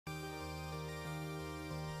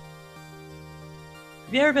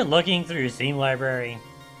Have you ever been looking through your Steam library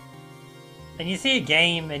and you see a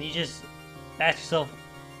game and you just ask yourself,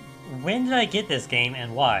 when did I get this game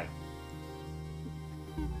and why?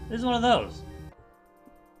 This is one of those.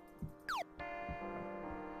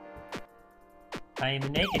 I am a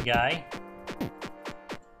naked guy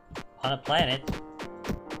on a planet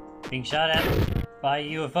being shot at by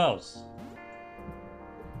UFOs.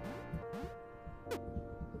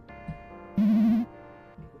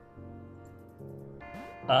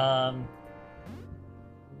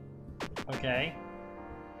 Okay.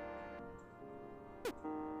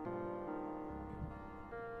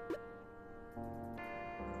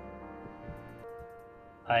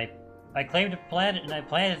 I claimed a planet and I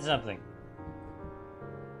planted something.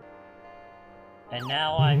 And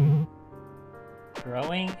now I'm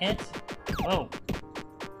growing it? Whoa.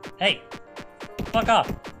 Hey! Fuck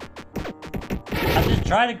off! I'm just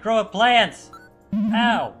trying to grow a plant!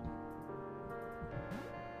 Ow!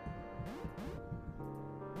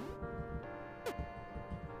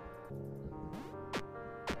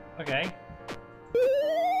 Okay.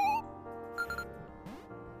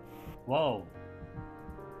 Whoa.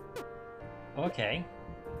 Okay.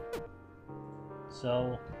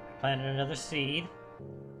 So, I planted another seed.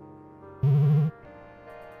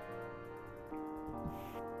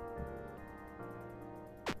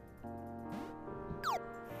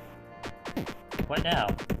 What now?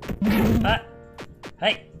 Ah!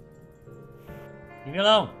 Hey! Leave me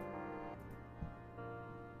alone!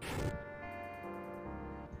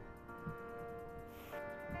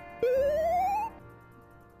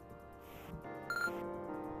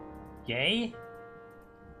 Yay?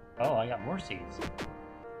 Oh, I got more seeds.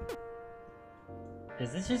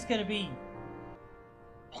 Is this just gonna be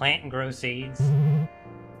plant and grow seeds?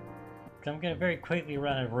 'Cause I'm gonna very quickly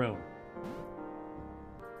run out of room.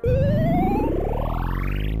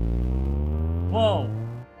 Whoa!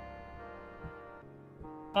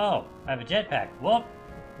 Oh, I have a jetpack. Whoop!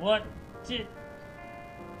 What?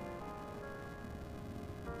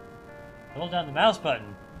 Hold down the mouse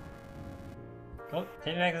button. Oh,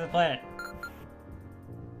 take me back to the planet.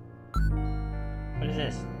 What is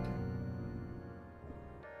this?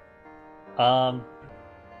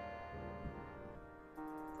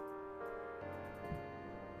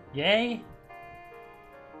 Yay?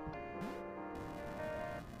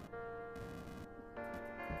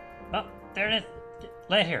 Oh, there it is.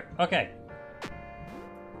 Land here. Okay.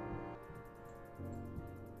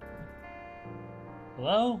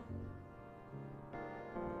 Hello?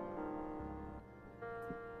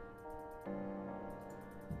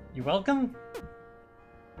 You welcome?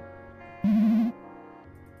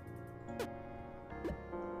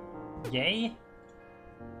 Yay?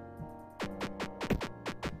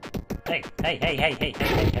 Hey, hey, hey, hey, hey, hey,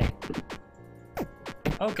 hey, hey.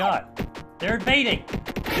 Oh god. They're invading!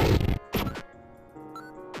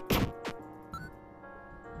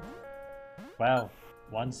 Wow.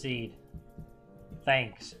 One seed.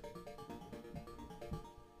 Thanks.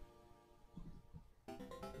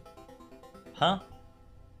 Huh?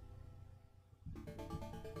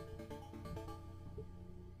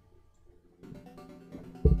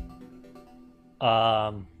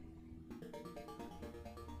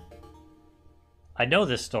 I know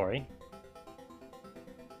this story.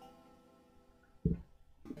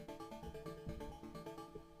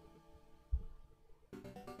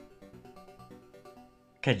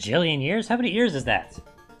 Kajillion years? How many years is that?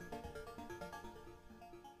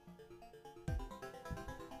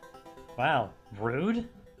 Wow, rude?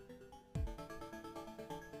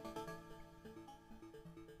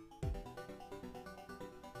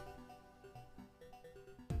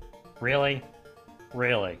 Really?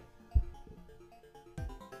 Really?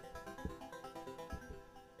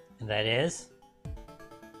 And that is?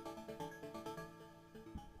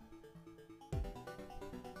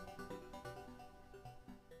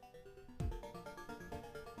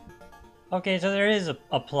 Okay, so there is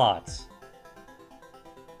a plot.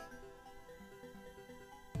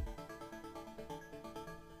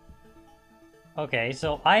 Okay,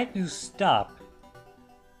 so I have to stop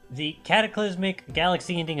the cataclysmic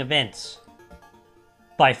galaxy-ending events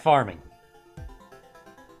by farming.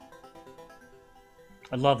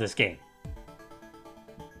 I love this game.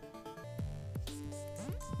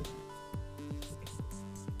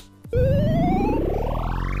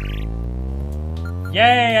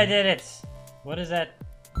 Yay, I did it! What does that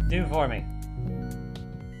do for me?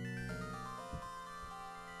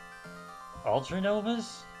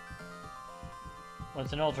 Ultranovas?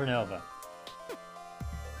 What's an ultranova?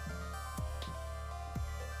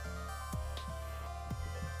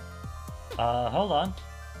 Hold on.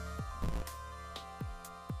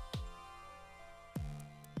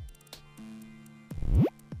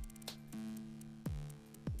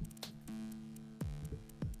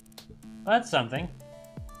 That's something.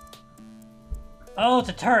 Oh, it's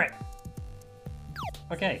a turret!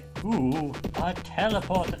 Okay. Ooh, a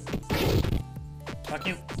teleporter. Fuck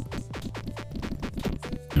you.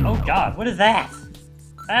 Oh god, what is that?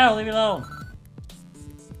 Ow, leave me alone.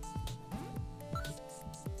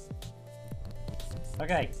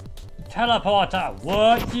 Okay. Teleporter,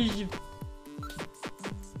 what is...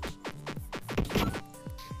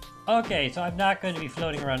 Okay, so I'm not going to be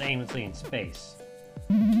floating around aimlessly in space.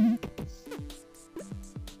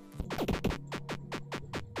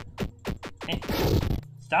 Eh.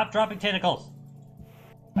 Stop dropping tentacles!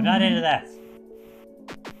 I'm not into that.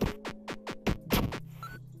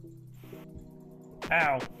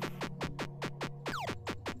 Ow.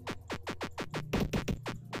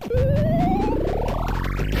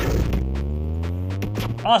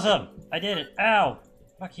 Awesome! I did it! Ow!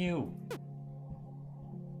 Fuck you.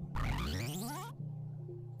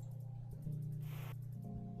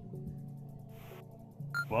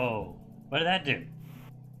 Whoa. What did that do?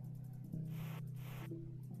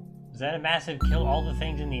 Was that a massive kill all the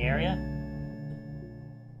things in the area?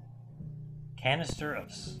 Canister of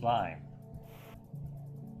slime.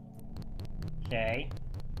 Okay.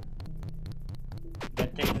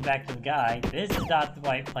 Gotta take it back to the guy. This is not the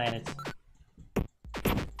white planet.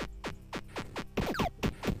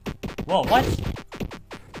 Whoa, what?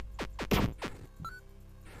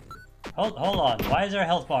 Hold on. Why is there a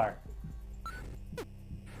health bar?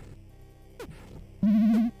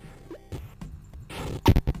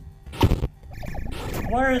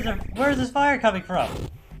 Where is this fire coming from?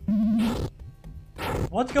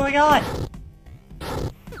 What's going on?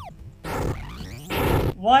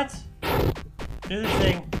 What? Do this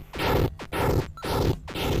thing.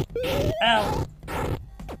 Ow.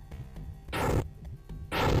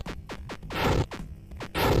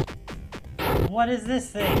 What is this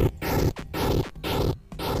thing?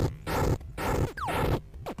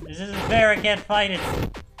 This isn't fair, I can't fight it.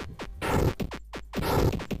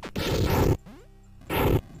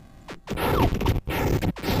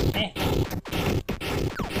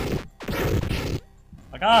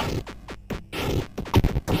 Fuck off!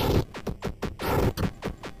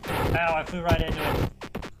 Ow, I flew right into it.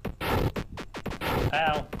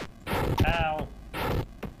 Ow. Ow.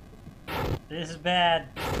 This is bad.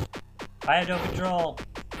 I have no control.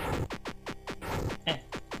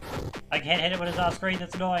 I can't hit it when it's off screen,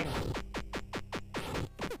 that's annoying.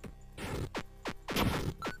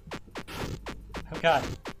 Oh god.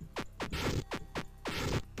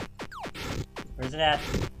 Where's it at?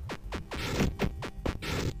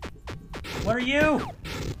 What are you?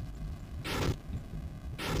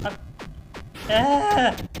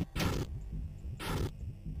 Ah!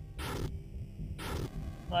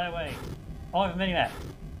 Fly away. Oh, I have a mini-map.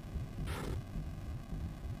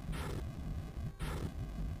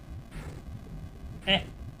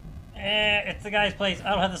 It's the guy's place. I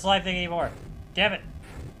don't have the slime thing anymore. Damn it.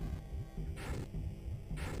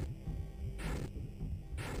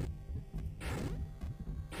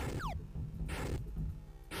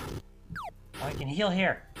 Oh, I can heal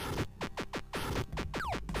here.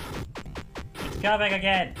 It's coming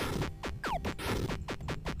again.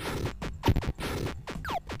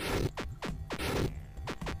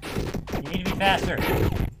 You need to be faster.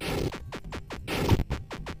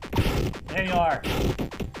 There you are.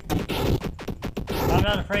 I'm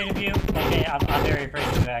not afraid of you. Okay, I'm very afraid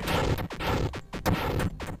of you, actually.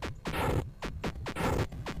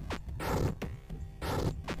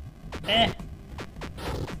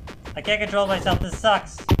 I can't control myself, this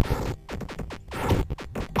sucks.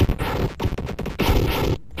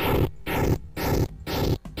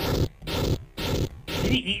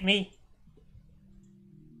 Did he eat me?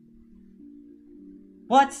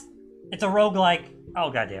 What? It's a roguelike. Oh,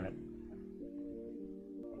 god damn it.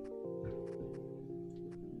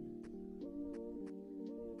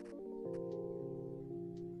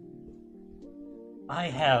 I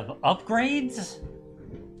have upgrades?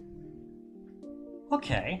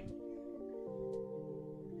 Okay.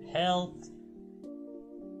 Health.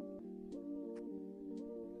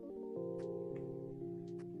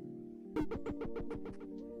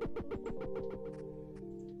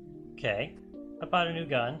 Okay. I bought a new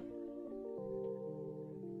gun.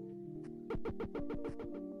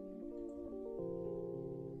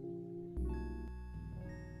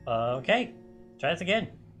 Okay. Try this again.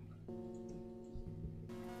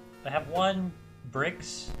 I have one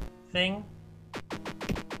bricks thing.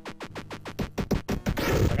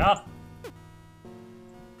 Fuck off.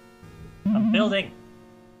 I'm building.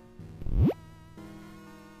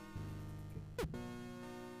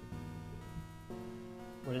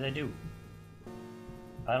 What did I do?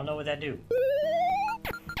 I don't know what that do.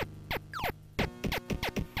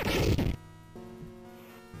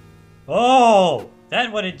 Oh!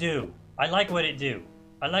 That what it do. I like what it do.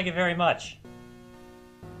 I like it very much.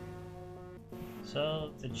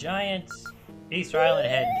 So, the giant Easter Island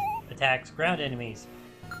head attacks ground enemies,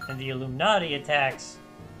 and the Illuminati attacks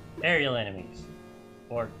aerial enemies.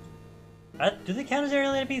 Or, do they count as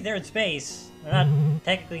aerial enemies? They're in space. They're not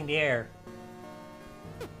technically in the air.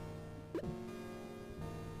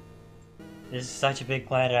 This is such a big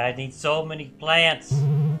planet. I need so many plants.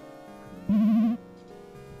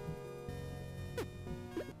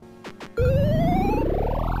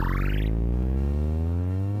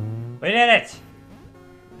 We did it!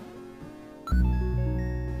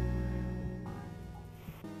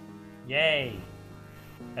 Yay!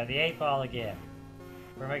 Have the 8-ball again.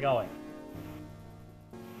 Where am I going?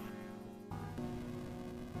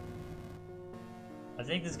 I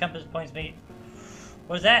think this compass points me.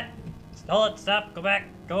 What is that? Hold it, stop, go back,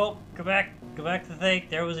 go back to the thing.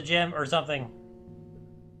 There was a gem or something.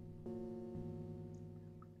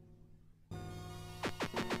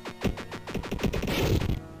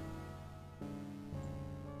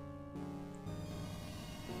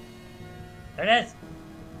 There it is!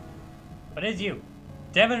 What is you?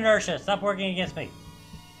 Damn it, inertia, stop working against me.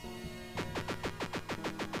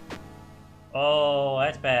 Oh,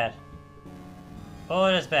 that's bad. Oh,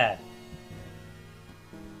 that's bad.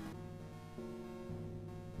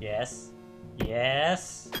 Yes.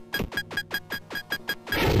 Yes.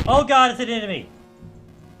 Oh god, it's an enemy!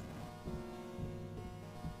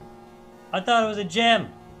 I thought it was a gem.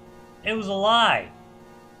 It was a lie.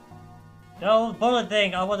 No, bullet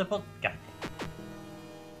thing. I want the bullet. God.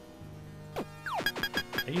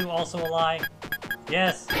 Are you also a lie?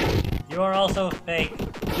 Yes. You are also fake.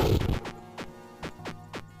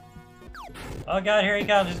 Oh god, here he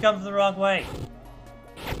comes. He's coming the wrong way.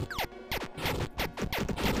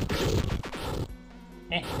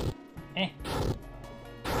 Eh.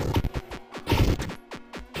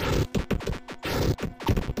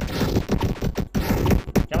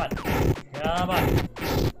 Come on.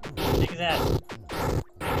 Kick his ass.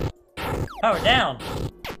 Power down.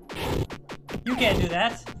 You can't do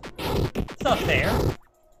that. It's not fair.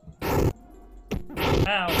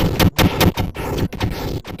 Ow.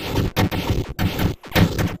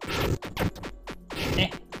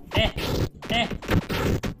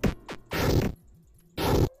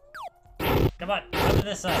 Come on, come to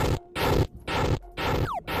this side.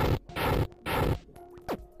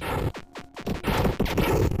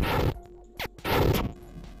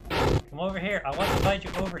 Come over here. I want to fight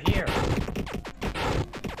you over here.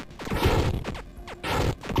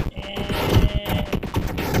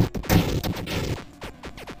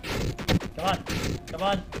 Come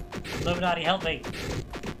on. Illuminati, help me.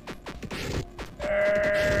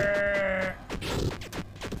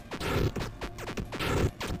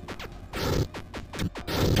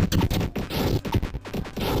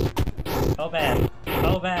 Oh bad.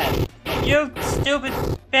 Oh bad. You stupid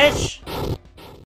fish!